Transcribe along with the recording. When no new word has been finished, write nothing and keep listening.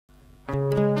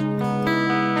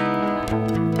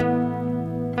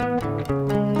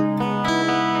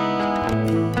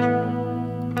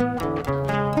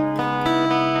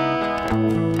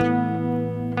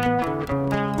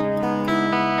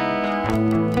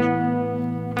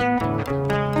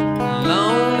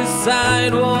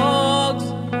sidewalks,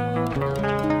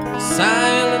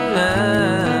 silent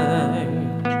night,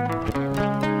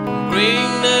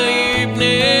 bring the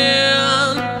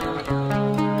evening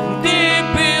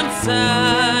deep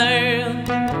inside.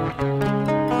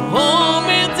 Hold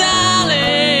me,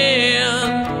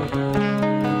 darling,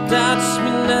 touch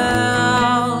me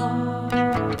now,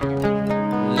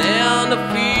 learn the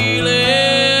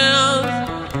feelings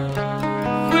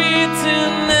free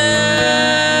tonight.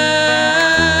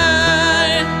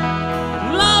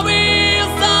 Love is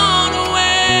on the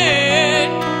way,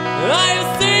 I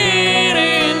see it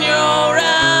in your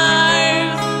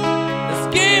eyes. Let's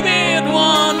give it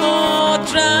one more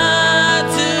try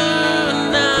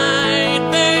tonight,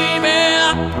 baby.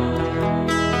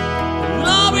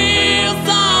 Love is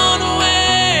on the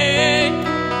way,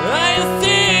 I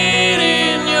see it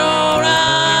in your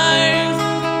eyes.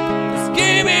 Let's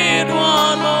give it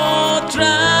one more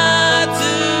try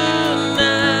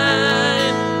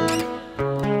tonight.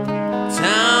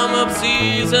 Time of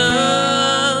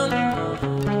season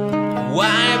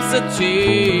wipes the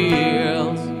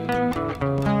tears.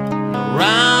 No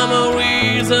rhyme or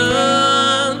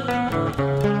reason,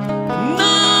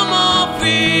 no more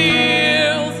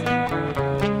fears.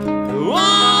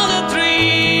 All the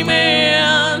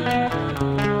dreaming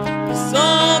is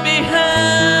all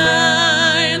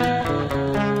behind.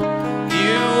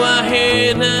 You are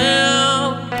hidden